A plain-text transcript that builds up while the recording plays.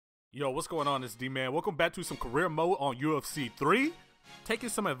Yo, what's going on? It's D-Man. Welcome back to some career mode on UFC 3. Taking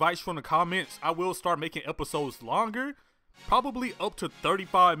some advice from the comments, I will start making episodes longer. Probably up to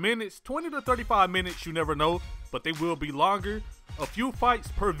 35 minutes, 20 to 35 minutes, you never know. But they will be longer. A few fights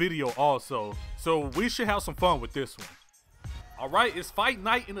per video also. So we should have some fun with this one. Alright, it's fight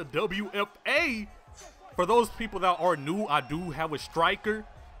night in the WFA. For those people that are new, I do have a striker.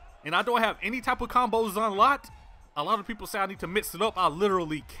 And I don't have any type of combos unlocked. A lot of people say I need to mix it up. I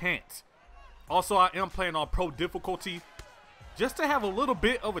literally can't. Also, I am playing on pro difficulty just to have a little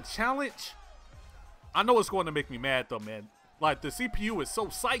bit of a challenge. I know it's going to make me mad though, man. Like, the CPU is so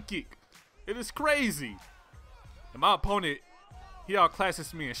psychic. It is crazy. And my opponent, he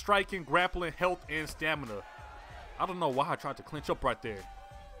outclasses me in striking, grappling, health, and stamina. I don't know why I tried to clinch up right there.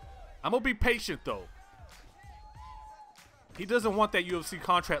 I'm going to be patient though. He doesn't want that UFC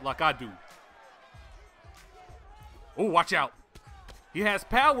contract like I do. Oh, watch out. He has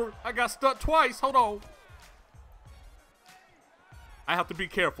power. I got stuck twice. Hold on. I have to be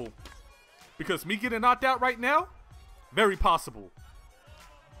careful. Because me getting knocked out right now, very possible.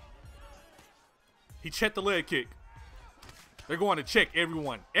 He checked the leg kick. They're going to check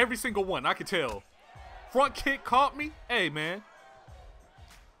everyone. Every single one. I can tell. Front kick caught me. Hey, man.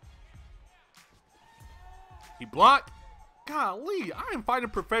 He blocked. Golly, I am fighting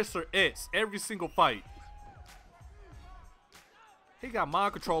Professor X every single fight. He got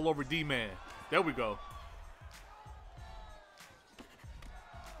mind control over D-Man. There we go.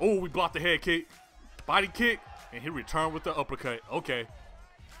 Oh, we blocked the head kick. Body kick. And he returned with the uppercut. Okay.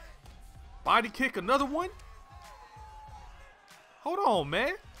 Body kick, another one? Hold on,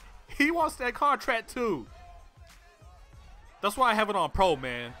 man. He wants that contract too. That's why I have it on pro,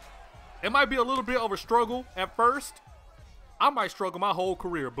 man. It might be a little bit of a struggle at first. I might struggle my whole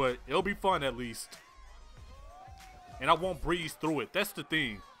career, but it'll be fun at least. And I won't breeze through it. That's the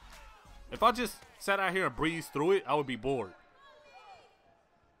thing. If I just sat out here and breeze through it, I would be bored.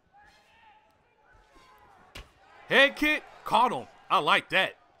 Head kick. Caught him. I like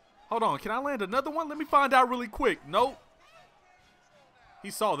that. Hold on. Can I land another one? Let me find out really quick. Nope.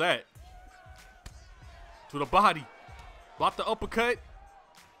 He saw that. To the body. Block the uppercut.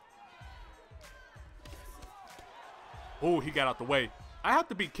 Oh, he got out the way. I have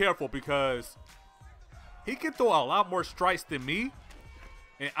to be careful because he can throw a lot more strikes than me,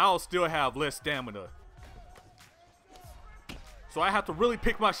 and I'll still have less stamina. So I have to really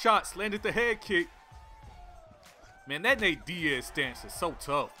pick my shots. Landed the head kick. Man, that Nate Diaz stance is so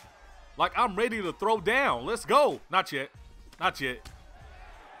tough. Like, I'm ready to throw down. Let's go. Not yet. Not yet.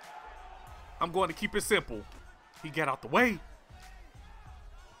 I'm going to keep it simple. He got out the way.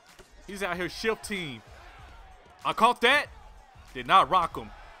 He's out here shift team. I caught that. Did not rock him.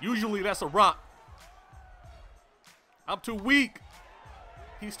 Usually that's a rock. I'm too weak.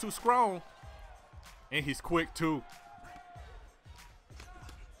 He's too strong. And he's quick too.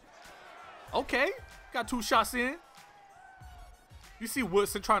 Okay. Got 2 shots in. You see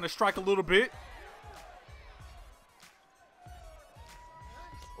Woodson trying to strike a little bit.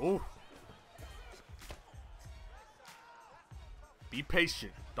 Oh. Be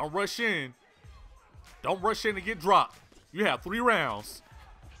patient. Don't rush in. Don't rush in and get dropped. You have 3 rounds.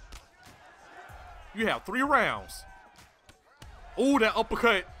 You have 3 rounds. Oh, that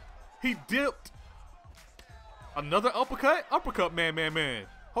uppercut. He dipped. Another uppercut? Uppercut, man.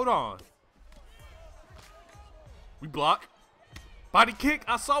 Hold on. We block. Body kick.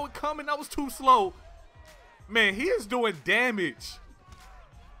 I saw it coming. That was too slow. Man, he is doing damage.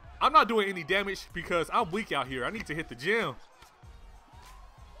 I'm not doing any damage because I'm weak out here. I need to hit the gym.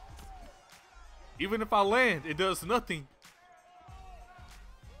 Even if I land, it does nothing.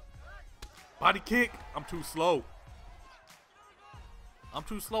 Body kick. I'm too slow. I'm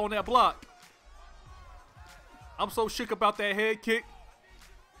too slow on that block. I'm so shook about that head kick.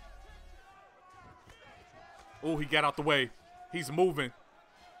 Oh, he got out the way. He's moving.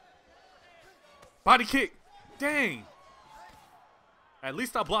 Body kick. Dang. At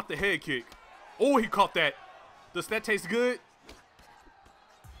least I blocked the head kick. Oh, he caught that. Does that taste good?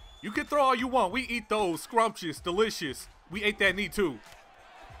 You can throw all you want. We eat those. Scrumptious. Delicious. We ate that knee too.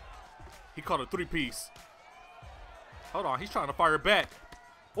 He caught a 3-piece. Hold on. He's trying to fire back.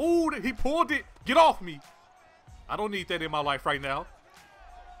 Oh, he pulled it. Get off me. I don't need that in my life right now.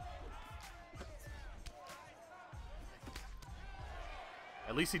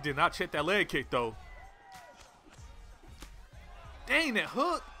 At least he did not check that leg kick though. Dang, that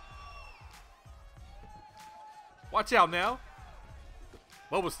hook. Watch out now.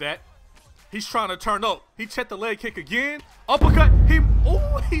 What was that? He's trying to turn up. He checked the leg kick again. Uppercut.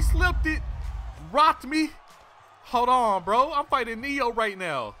 He slipped it. Rocked me. Hold on, bro. I'm fighting Neo right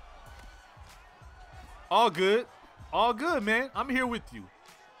now. All good. All good, man. I'm here with you.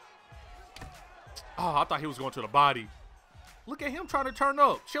 Oh, I thought he was going to the body. Look at him trying to turn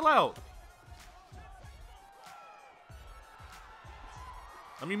up. Chill out.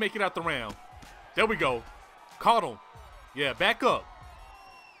 Let me make it out the round. There we go. Caught him. Yeah, back up.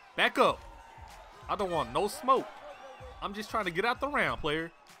 Back up. I don't want no smoke. I'm just trying to get out the round,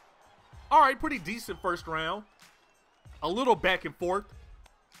 player. All right, pretty decent first round. A little back and forth.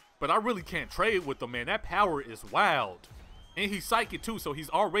 But I really can't trade with him, man. That power is wild. And he's psychic too, so he's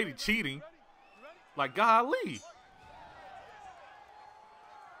already cheating. Like, golly.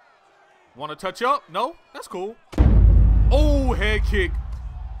 Want to touch up? No? That's cool. Oh, head kick.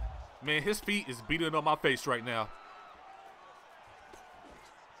 Man, his feet is beating up my face right now.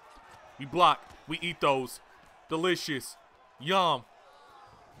 We block. We eat those. Delicious. Yum.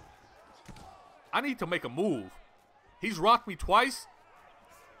 I need to make a move. He's rocked me twice,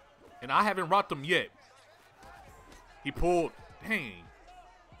 and I haven't rocked him yet. He pulled. Dang.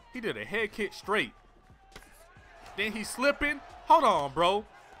 He did a head kick straight. Then he's slipping. Hold on, bro.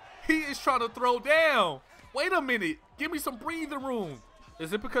 He is trying to throw down. Wait a minute. Give me some breathing room.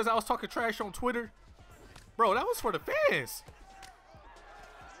 Is it because I was talking trash on Twitter? Bro, that was for the fans.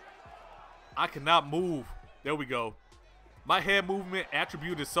 I cannot move. There we go. My head movement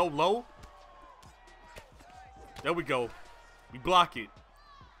attribute is so low. There we go. We block it.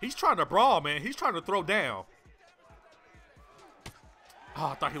 He's trying to brawl, man. He's trying to throw down. Oh,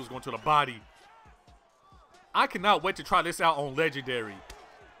 I thought he was going to the body. I cannot wait to try this out on Legendary.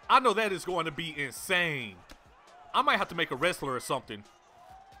 I know that is going to be insane. I might have to make a wrestler or something.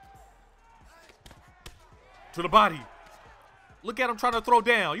 To the body. Look at him trying to throw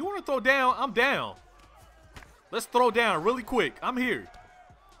down. You want to throw down? I'm down. Let's throw down really quick. I'm here.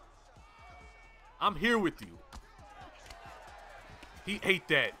 I'm here with you. He ate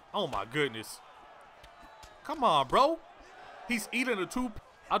that. Oh my goodness. Come on, bro. He's eating a two.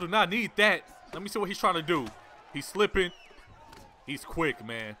 I do not need that. Let me see what he's trying to do. He's slipping. He's quick,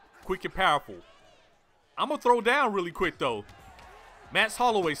 man. Quick and powerful. I'm going to throw down really quick, though. Max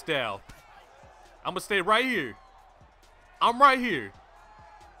Holloway style. I'm going to stay right here. I'm right here.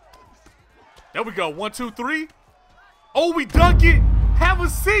 There we go. 1, 2, 3. Oh, we dunk it. Have a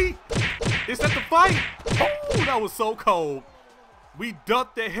seat. Is that the fight? Oh, that was so cold. We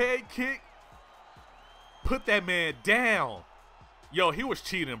dunked the head kick. Put that man down. Yo, he was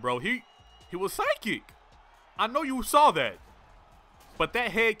cheating, bro. He was psychic. I know you saw that. But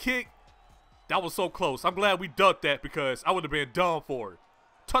that head kick, that was so close. I'm glad we dunked that because I would have been done for it.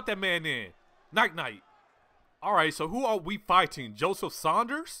 Tuck that man in. Night-night. All right, so who are we fighting? Joseph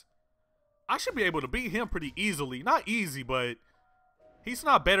Saunders? I should be able to beat him pretty easily. Not easy, but he's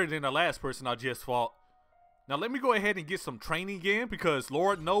not better than the last person I just fought. Now, let me go ahead and get some training in because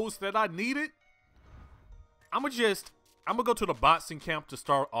Lord knows that I need it. I'm going to go to the boxing camp to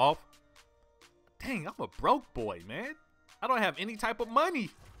start off. Dang, I'm a broke boy, man. I don't have any type of money.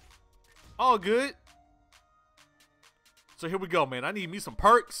 All good. So here we go, man. I need me some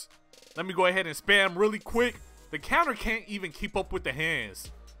perks. Let me go ahead and spam really quick. The counter can't even keep up with the hands.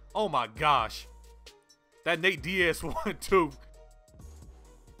 Oh my gosh. That Nate Diaz 1-2.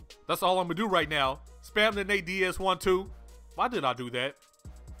 That's all I'm going to do right now. Spam the Nate Diaz 1-2. Why did I do that?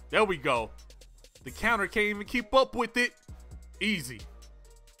 There we go. The counter can't even keep up with it. Easy.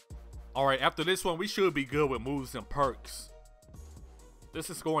 All right, after this one, we should be good with moves and perks. This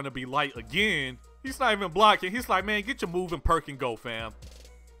is going to be light again. He's not even blocking. He's like, man, get your move and perk and go, fam.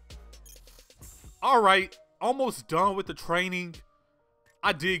 All right, almost done with the training.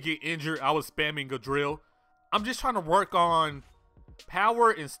 I did get injured. I was spamming a drill. I'm just trying to work on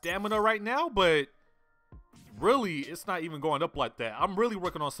power and stamina right now, but really, it's not even going up like that. I'm really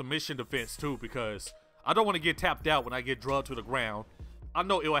working on submission defense too because I don't want to get tapped out when I get drugged to the ground. I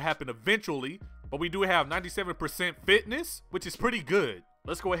know it will happen eventually, but we do have 97% fitness, which is pretty good.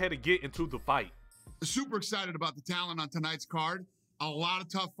 Let's go ahead and get into the fight. Super excited about the talent on tonight's card. A lot of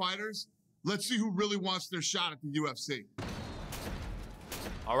tough fighters. Let's see who really wants their shot at the UFC.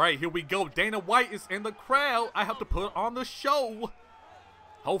 All right, here we go. Dana White is in the crowd. I have to put on the show.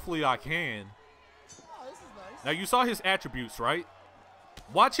 Hopefully I can. Now, you saw his attributes, right?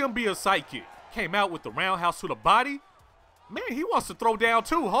 Watch him be a psychic. Came out with the roundhouse to the body. Man, he wants to throw down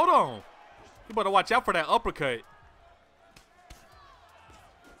too. Hold on. You better watch out for that uppercut.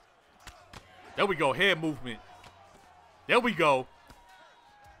 There we go. Head movement. There we go.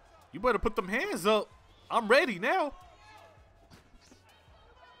 You better put them hands up. I'm ready now.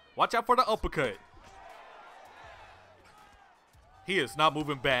 Watch out for the uppercut. He is not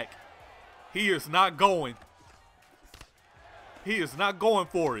moving back. He is not going. He is not going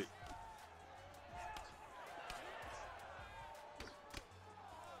for it.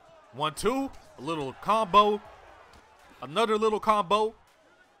 1-2. A little combo. Another little combo.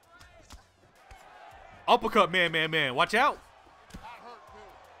 Uppercut, man. Watch out.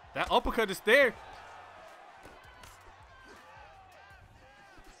 That uppercut is there.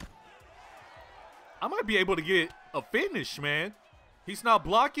 I might be able to get a finish, man. He's not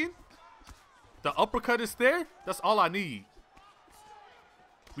blocking. The uppercut is there. That's all I need.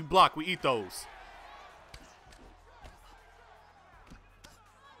 We block. We eat those.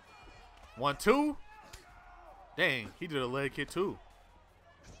 1-2. Dang, he did a leg kick too.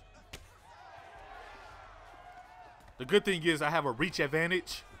 The good thing is I have a reach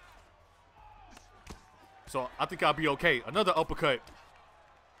advantage. So I think I'll be okay. Another uppercut.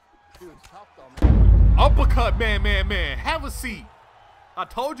 Uppercut, man. Have a seat. I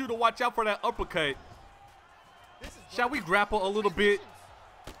told you to watch out for that uppercut. Shall we grapple a little bit?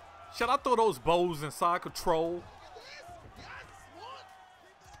 Shall I throw those bows inside control?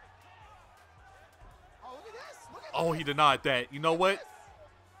 Oh, he denied that. You know what?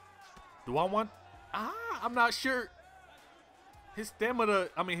 Do I want? I'm not sure. His stamina,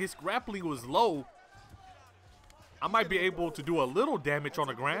 his grappling was low. I might be able to do a little damage on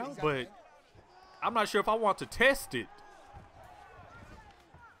the ground, but I'm not sure if I want to test it.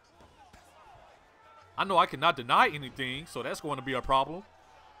 I know I cannot deny anything, so that's going to be a problem.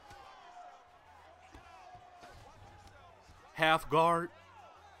 Half guard.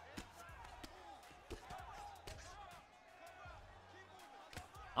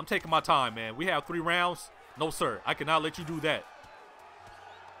 I'm taking my time, man. We have 3 rounds. No, sir. I cannot let you do that.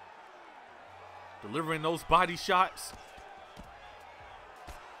 Delivering those body shots.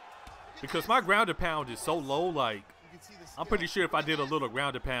 Because my grounded pound is so low, like, I'm pretty sure if I did a little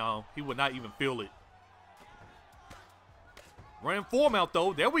grounded pound, he would not even feel it. Ran form out,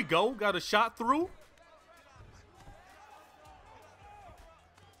 though. There we go. Got a shot through.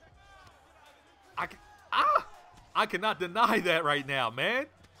 I cannot deny that right now, man.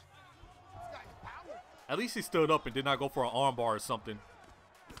 At least he stood up and did not go for an armbar or something.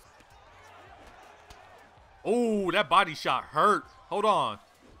 Oh, that body shot hurt. Hold on.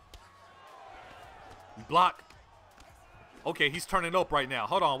 We block. Okay, he's turning up right now.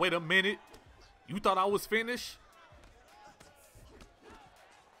 Hold on, wait a minute. You thought I was finished?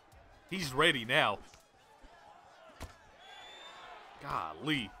 He's ready now.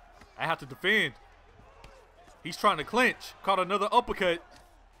 Golly. I have to defend. He's trying to clinch. Caught another uppercut.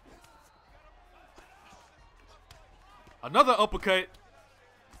 Another uppercut.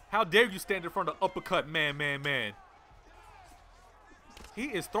 How dare you stand in front of uppercut, man. He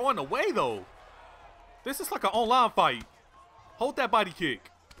is throwing away, though. This is like an online fight. Hold that body kick.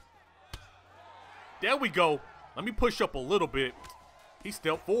 There we go. Let me push up a little bit. He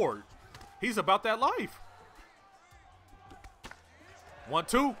stepped forward. He's about that life.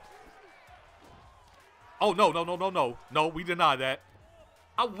 1-2. Oh, no. No, we deny that.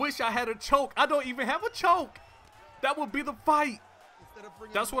 I wish I had a choke. I don't even have a choke. That would be the fight.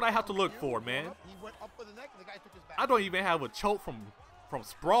 That's what I have to look for, man. I don't even have a choke from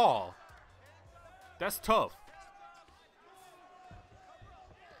Brawl. That's tough.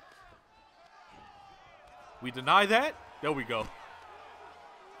 We deny that. There we go.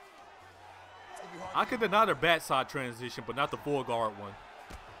 I could deny the backside transition, but not the full guard one.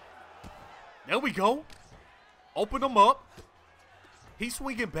 There we go. Open him up. He's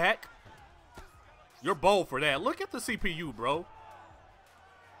swinging back. You're bold for that. Look at the CPU, bro.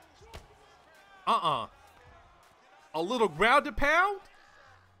 A little grounded pound?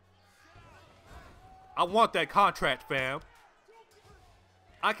 I want that contract, fam.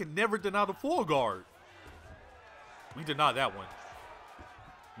 I can never deny the full guard. We deny that one.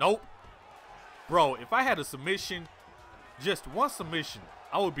 Nope. Bro, if I had a submission, just one submission,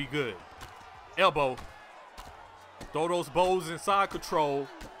 I would be good. Elbow. Throw those bows inside control.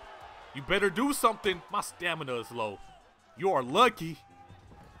 You better do something. My stamina is low. You are lucky.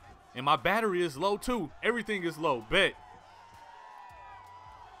 And my battery is low too. Everything is low. Bet.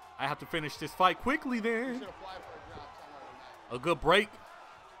 I have to finish this fight quickly then. A good break.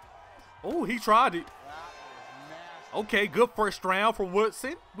 Oh, he tried it. Okay, good first round from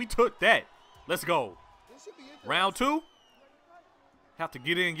Woodson. We took that. Let's go. Round 2. Have to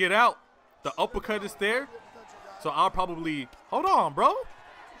get in, get out. The uppercut is there. So I'll probably, hold on, bro.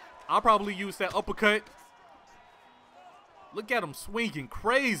 I'll probably use that uppercut. Look at him swinging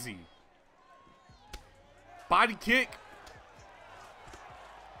crazy. Body kick.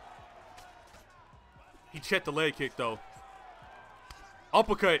 He checked the leg kick, though.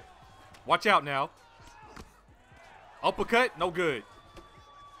 Uppercut. Watch out now. Uppercut, no good.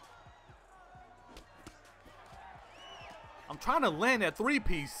 I'm trying to land that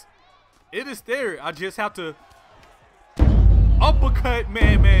 3-piece. It is there. I just have to uppercut,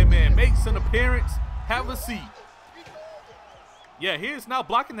 man, makes an appearance. Have a seat. Yeah, he is now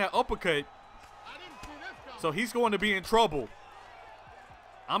blocking that uppercut. So he's going to be in trouble.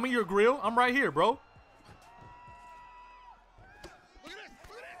 I'm in your grill. I'm right here, bro.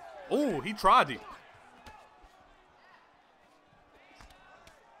 Oh, he tried it.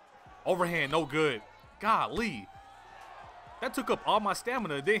 Overhand, no good. Golly. That took up all my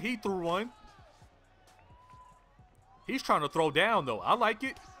stamina. Then he threw one. He's trying to throw down, though. I like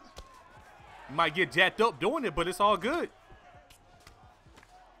it. You might get jacked up doing it, but it's all good.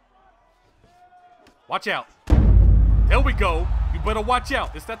 Watch out. There we go. You better watch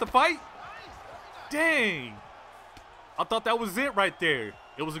out. Is that the fight? Dang. I thought that was it right there.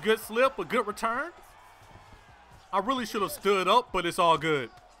 It was a good slip, a good return. I really should have stood up, but it's all good.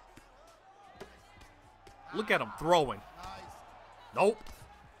 Look at him throwing. Nope.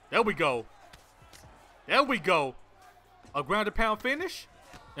 There we go. There we go. A ground and pound finish?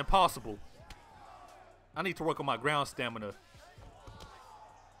 Impossible. I need to work on my ground stamina.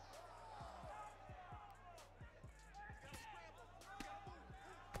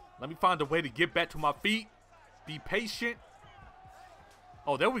 Let me find a way to get back to my feet. Be patient.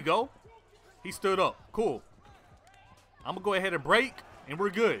 Oh, there we go. He stood up. Cool. I'm going to go ahead and break, and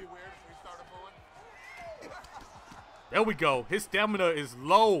we're good. There we go. His stamina is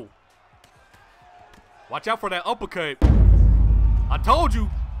low. Watch out for that uppercut. I told you.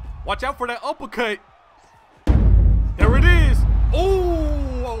 Watch out for that uppercut. There it is.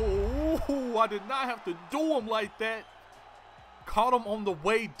 Oh, I did not have to do him like that. Caught him on the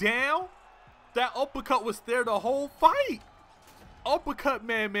way down. That uppercut was there the whole fight. Uppercut,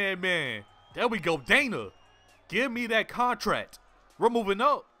 man. There we go, Dana. Give me that contract. We're moving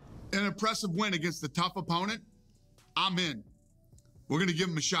up. An impressive win against a tough opponent. I'm in. We're going to give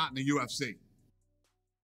him a shot in the UFC.